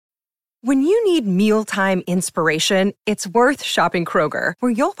When you need mealtime inspiration, it's worth shopping Kroger,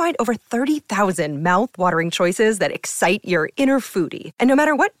 where you'll find over 30,000 mouth-watering choices that excite your inner foodie. And no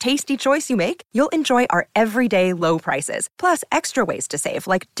matter what tasty choice you make, you'll enjoy our everyday low prices, plus extra ways to save,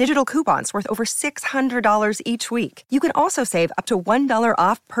 like digital coupons worth over $600 each week. You can also save up to $1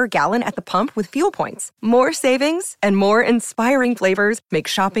 off per gallon at the pump with fuel points. More savings and more inspiring flavors make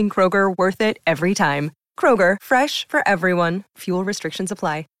shopping Kroger worth it every time. Kroger, fresh for everyone. Fuel restrictions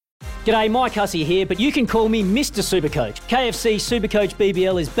apply. G'day, Mike Hussey here, but you can call me Mr. Supercoach. KFC Supercoach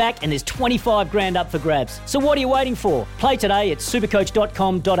BBL is back and there's 25 grand up for grabs. So what are you waiting for? Play today at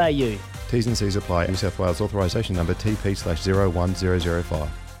supercoach.com.au. T's and C's apply. New South Wales authorisation number TP/01005.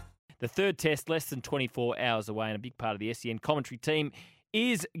 The third test less than 24 hours away, and a big part of the SEN commentary team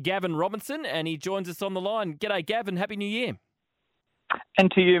is Gavin Robinson, and he joins us on the line. G'day, Gavin. Happy New Year.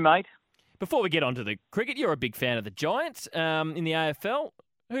 And to you, mate. Before we get on to the cricket, you're a big fan of the Giants in the AFL.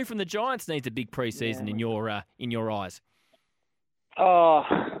 Who from the Giants needs a big pre-season in your eyes? Oh,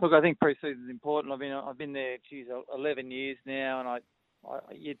 look, I think pre-season is important. I've been there, 11 years now, and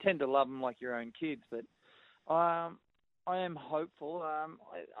you tend to love them like your own kids. But I am hopeful.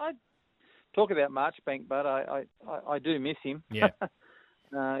 I talk about Marchbank, but I do miss him. Yeah,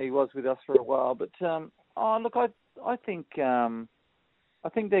 he was with us for a while. But look, I think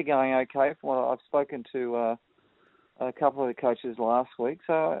they're going okay. From what I've spoken to. A couple of the coaches last week,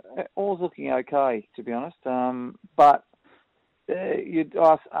 so all's looking okay, to be honest. But you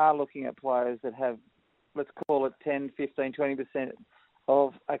are looking at players that have, let's call it 10, 15, 20%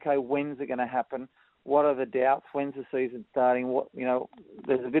 of, okay, when's it going to happen? What are the doubts? When's the season starting?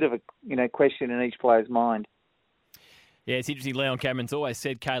 There's a bit of a question in each player's mind. Yeah, it's interesting. Leon Cameron's always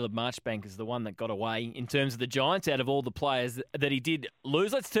said Caleb Marchbank is the one that got away in terms of the Giants out of all the players that he did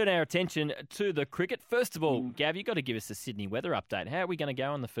lose. Let's turn our attention to the cricket. First of all, Gav, you've got to give us a Sydney weather update. How are we going to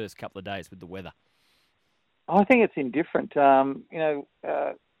go on the first couple of days with the weather? I think it's indifferent.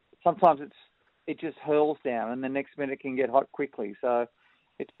 Sometimes it just hurls down and the next minute it can get hot quickly. So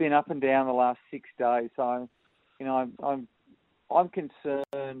it's been up and down the last 6 days. So, I'm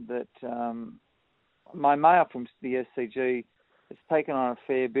concerned that... my mail from the SCG has taken on a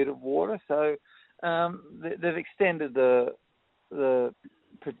fair bit of water, so they've extended the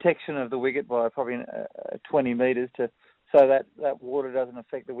protection of the wicket by probably 20 metres so that water doesn't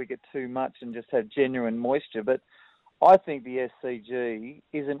affect the wicket too much and just have genuine moisture. But I think the SCG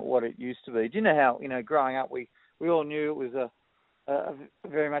isn't what it used to be. Do you know how, growing up we all knew it was a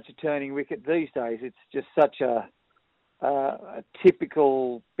very much a turning wicket. These days it's just such a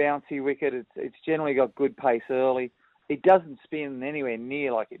typical bouncy wicket. It's generally got good pace early. It doesn't spin anywhere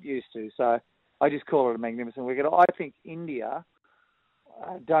near like it used to. So I just call it a magnificent wicket. I think India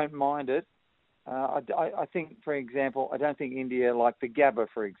don't mind it. I think, for example, I don't think India like the Gabba,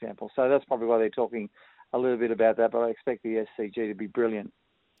 for example. So that's probably why they're talking a little bit about that. But I expect the SCG to be brilliant.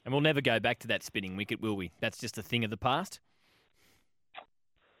 And we'll never go back to that spinning wicket, will we? That's just a thing of the past.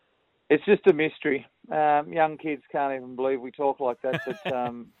 It's just a mystery. Young kids can't even believe we talk like that. But,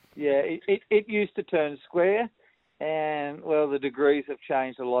 it used to turn square. And, well, the degrees have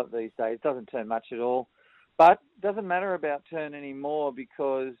changed a lot these days. It doesn't turn much at all. But it doesn't matter about turn anymore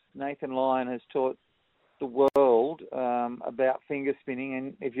because Nathan Lyon has taught the world about finger spinning.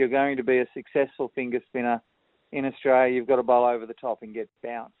 And if you're going to be a successful finger spinner in Australia, you've got to bowl over the top and get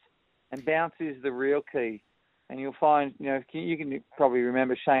bounce. And bounce is the real key. And you'll find, you can probably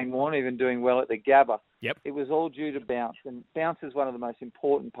remember Shane Warne even doing well at the Gabba. Yep. It was all due to bounce. And bounce is one of the most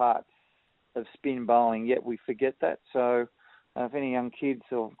important parts of spin bowling, yet we forget that. So if any young kids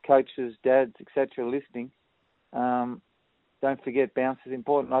or coaches, dads, etc. listening, don't forget bounce is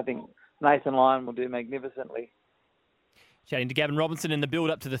important. I think Nathan Lyon will do magnificently. Chatting to Gavin Robinson in the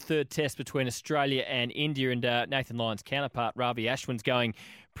build-up to the third test between Australia and India, and Nathan Lyon's counterpart, Ravi Ashwin's going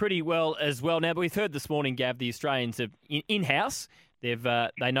pretty well as well. Now, but we've heard this morning, Gav, the Australians have in-house. They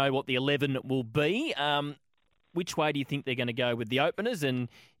know what the 11 will be. Which way do you think they're going to go with the openers? And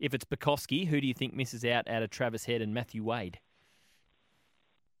if it's Bukowski, who do you think misses out of Travis Head and Matthew Wade?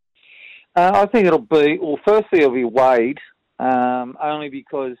 I think firstly it'll be Wade, only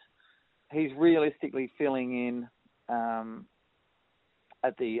because he's realistically filling in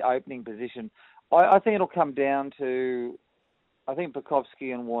at the opening position. I think it'll come down to, I think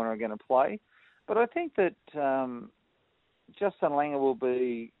Bukowski and Warner are going to play, but I think that Justin Langer will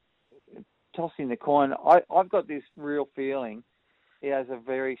be tossing the coin. I've got this real feeling he has a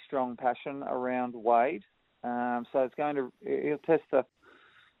very strong passion around Wade, so he'll test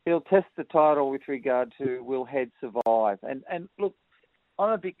the title with regard to will Head survive. And look,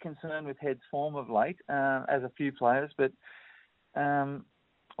 I'm a bit concerned with Head's form of late, as a few players, but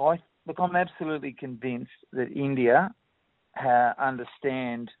I look, I'm absolutely convinced that India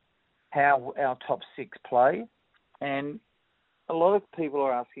understand how our top six play, and a lot of people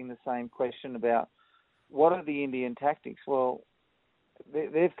are asking the same question about what are the Indian tactics. Well,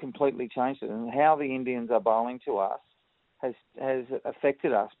 they've completely changed it, and how the Indians are bowling to us has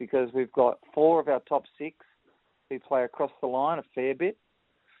affected us, because we've got 4 of our top 6 who play across the line a fair bit,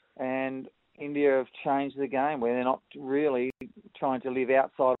 and India have changed the game where they're not really trying to live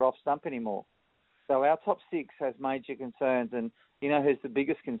outside or off stump anymore. So our top 6 has major concerns, and you know who's the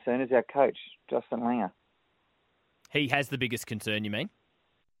biggest concern is our coach, Justin Langer. He has the biggest concern, you mean?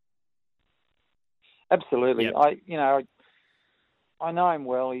 Absolutely. Yep. I know him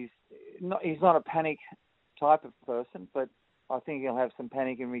well. He's not a panic type of person, but I think he'll have some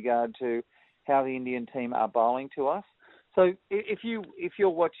panic in regard to how the Indian team are bowling to us. So if you're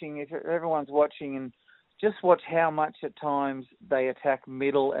watching, if everyone's watching, and just watch how much at times they attack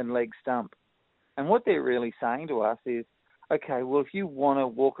middle and leg stump. And what they're really saying to us is, okay, well, if you want to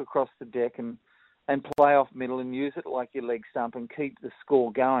walk across the deck and play off middle and use it like your leg stump and keep the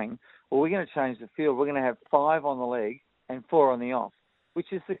score going, well, we're going to change the field. We're going to have 5 on the leg and 4 on the off,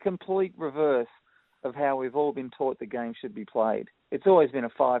 which is the complete reverse of how we've all been taught the game should be played. It's always been a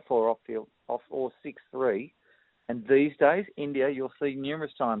 5-4 off field, or 6-3. And these days, India, you'll see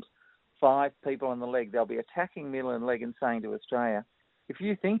numerous times 5 people on the leg. They'll be attacking middle and leg and saying to Australia, if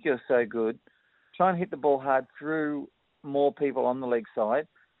you think you're so good, try and hit the ball hard through more people on the leg side.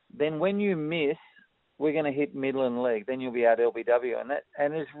 Then when you miss, we're going to hit middle and leg. Then you'll be out LBW.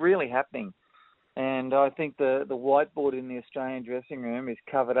 And it's really happening. And I think the whiteboard in the Australian dressing room is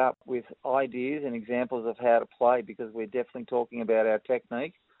covered up with ideas and examples of how to play, because we're definitely talking about our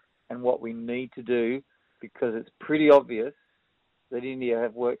technique and what we need to do, because it's pretty obvious that India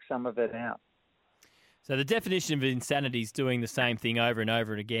have worked some of it out. So the definition of insanity is doing the same thing over and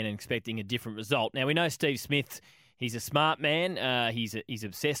over again and expecting a different result. Now, we know Steve Smith, he's a smart man. He's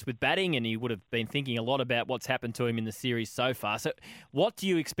obsessed with batting, and he would have been thinking a lot about what's happened to him in the series so far. So what do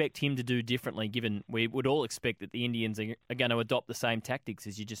you expect him to do differently, given we would all expect that the Indians are going to adopt the same tactics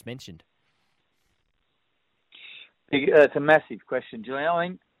as you just mentioned? It's a massive question, Julian. I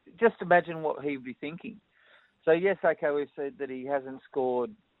mean, just imagine what he'd be thinking. So, yes, okay, we've said that he hasn't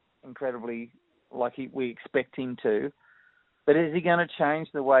scored incredibly like we expect him to, but is he going to change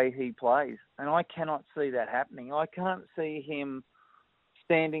the way he plays? And I cannot see that happening. I can't see him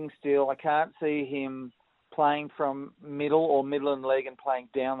standing still. I can't see him playing from middle and leg and playing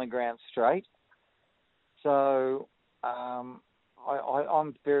down the ground straight. So I'm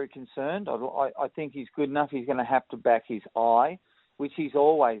very concerned. I think he's good enough. He's going to have to back his eye, which he's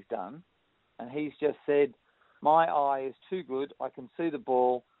always done. And he's just said, my eye is too good. I can see the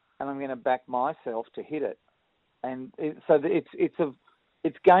ball, and I'm going to back myself to hit it. And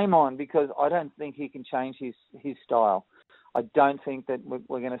it's game on, because I don't think he can change his style. I don't think that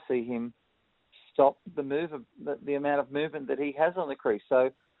we're going to see him stop the amount of movement that he has on the crease. So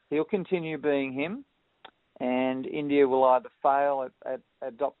he'll continue being him, and India will either fail at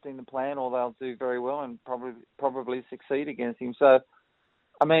adopting the plan, or they'll do very well and probably succeed against him. So,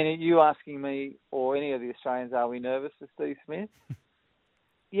 I mean, are you asking me or any of the Australians, are we nervous for Steve Smith?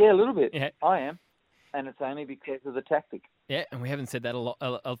 Yeah, a little bit. Yeah. I am. And it's only because of the tactic. Yeah, and we haven't said that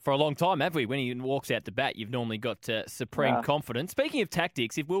for a long time, have we? When he walks out to bat, you've normally got supreme confidence. Speaking of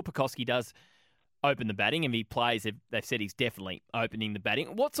tactics, if Will Pucovski does open the batting and he plays, they've said he's definitely opening the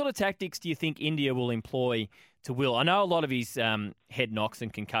batting, what sort of tactics do you think India will employ to Will? I know a lot of his head knocks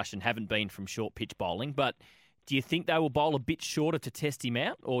and concussion haven't been from short pitch bowling, but do you think they will bowl a bit shorter to test him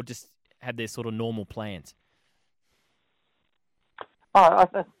out, or just have their sort of normal plans? I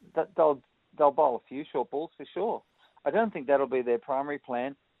think that they'll bowl a few short balls for sure. I don't think that'll be their primary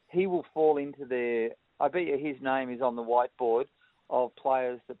plan. He will fall into I bet you his name is on the whiteboard of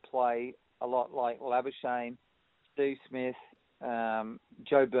players that play a lot like Labuschagne, Steve Smith,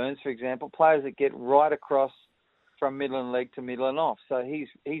 Joe Burns, for example, players that get right across from middle and leg to middle and off. So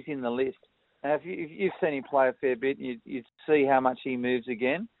he's in the list. Now, if you've seen him play a fair bit, you'd see how much he moves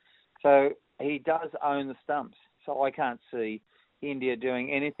again. So he does own the stumps. So I can't see India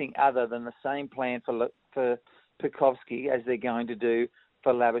doing anything other than the same plan for Pucovski as they're going to do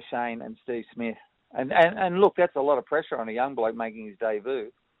for Labuschagne and Steve Smith. And look, that's a lot of pressure on a young bloke making his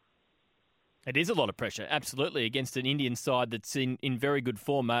debut. It is a lot of pressure, absolutely, against an Indian side that's in very good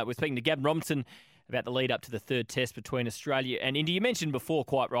form. We're speaking to Gavin Robinson about the lead up to the third test between Australia and India. You mentioned before,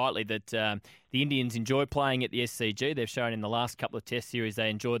 quite rightly, that the Indians enjoy playing at the SCG. They've shown in the last couple of test series they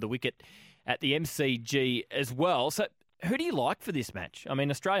enjoy the wicket at the MCG as well. So Who do you like for this match? I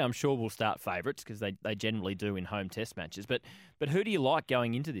mean, Australia, I'm sure, will start favourites because they generally do in home test matches. But who do you like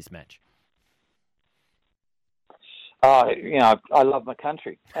going into this match? I love my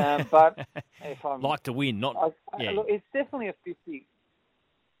country, but if I'm like to win, not look, it's definitely a 50.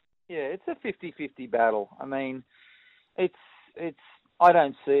 Yeah, it's a 50-50 battle. I mean, it's. I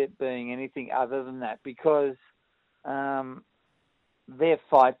don't see it being anything other than that because their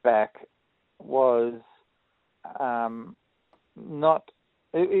fight back was not.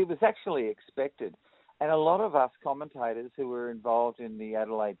 It was actually expected, and a lot of us commentators who were involved in the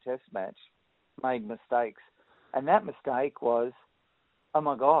Adelaide Test match made mistakes. And that mistake was, oh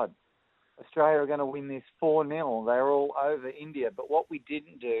my God, Australia are going to win this 4-0. They're all over India. But what we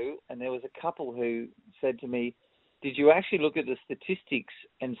didn't do, and there was a couple who said to me, did you actually look at the statistics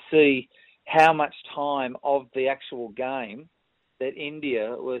and see how much time of the actual game that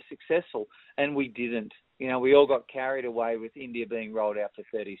India was successful? And we didn't. We all got carried away with India being rolled out for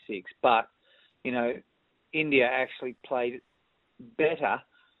 36. But, India actually played better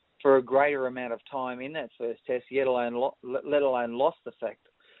for a greater amount of time in that first test, let alone lost the fact.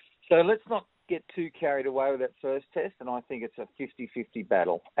 So let's not get too carried away with that first test, and I think it's a 50-50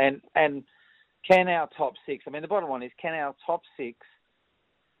 battle. And can our top six, the bottom one is, can our top six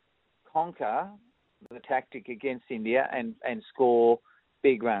conquer the tactic against India and score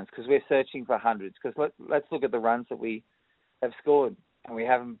big runs? Because we're searching for hundreds. Because let's look at the runs that we have scored, and we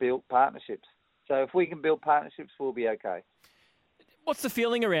haven't built partnerships. So if we can build partnerships, we'll be okay. What's the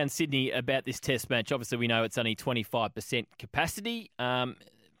feeling around Sydney about this test match? Obviously, we know it's only 25% capacity. From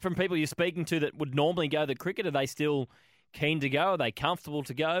people you're speaking to that would normally go to cricket, are they still keen to go? Are they comfortable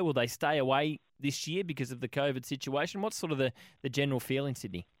to go? Will they stay away this year because of the COVID situation? What's sort of the general feel in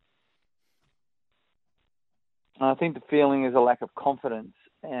Sydney? I think the feeling is a lack of confidence.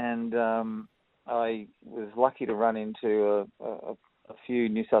 And I was lucky to run into a few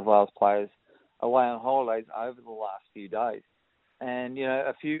New South Wales players away on holidays over the last few days. And,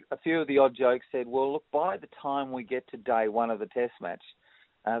 a few of the odd jokes said, well, look, by the time we get to day one of the test match,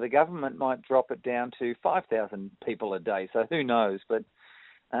 the government might drop it down to 5,000 people a day. So who knows? But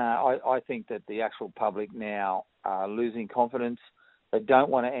I think that the actual public now are losing confidence. They don't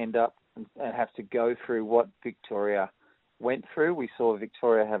want to end up and have to go through what Victoria went through. We saw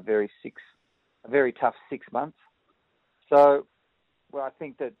Victoria have a very tough 6 months. So, I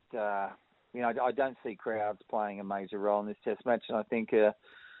think that... I don't see crowds playing a major role in this test match, and I think,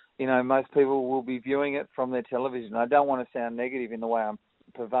 most people will be viewing it from their television. I don't want to sound negative in the way I'm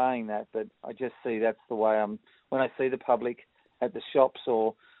purveying that, but I just see that's the way when I see the public at the shops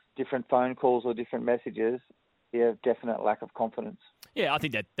or different phone calls or different messages, definite lack of confidence. Yeah, I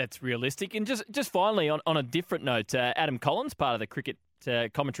think that's realistic. And just finally, on a different note, Adam Collins, part of the cricket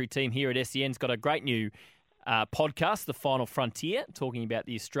commentary team here at SEN, has got a great new podcast, The Final Frontier, talking about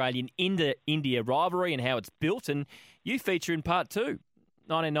the Australian-India rivalry and how it's built. And you feature in part 2,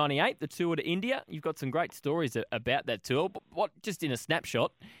 1998, the tour to India. You've got some great stories about that tour. But just in a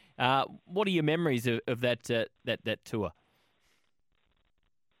snapshot, what are your memories of that tour?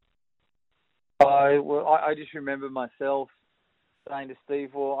 I just remember myself saying to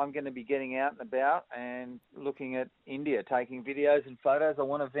Steve, well, I'm going to be getting out and about and looking at India, taking videos and photos. I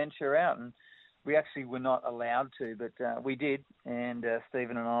want to venture out. And we actually were not allowed to, but we did. And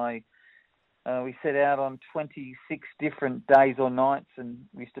Stephen and I, we set out on 26 different days or nights, and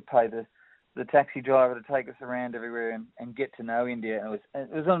we used to pay the taxi driver to take us around everywhere and get to know India. And it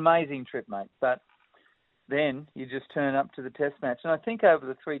was an amazing trip, mate. But then you just turn up to the test match. And I think over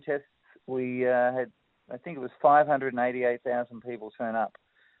the 3 tests, we had, I think it was 588,000 people turn up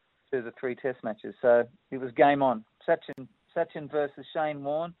to the 3 test matches. So it was game on. Sachin versus Shane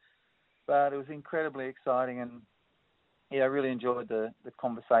Warne. But it was incredibly exciting, and I really enjoyed the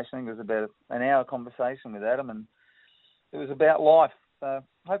conversation. I think it was about an hour conversation with Adam, and it was about life. So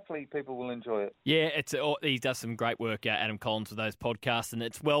hopefully people will enjoy it. Yeah, he does some great work, Adam Collins, with those podcasts, and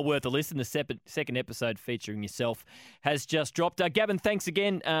it's well worth a listen. The second episode featuring yourself has just dropped. Gavin, thanks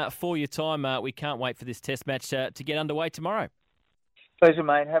again for your time. We can't wait for this test match to get underway tomorrow. Pleasure,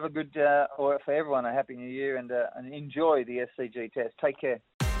 mate. Have a good, or for everyone, a Happy New Year, and enjoy the SCG test. Take care.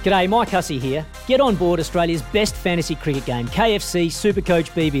 G'day, Mike Hussey here. Get on board Australia's best fantasy cricket game, KFC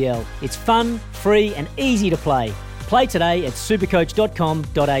Supercoach BBL. It's fun, free and easy to play. Play today at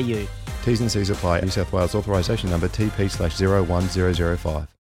supercoach.com.au. T's and C's apply. New South Wales authorisation number TP/01005.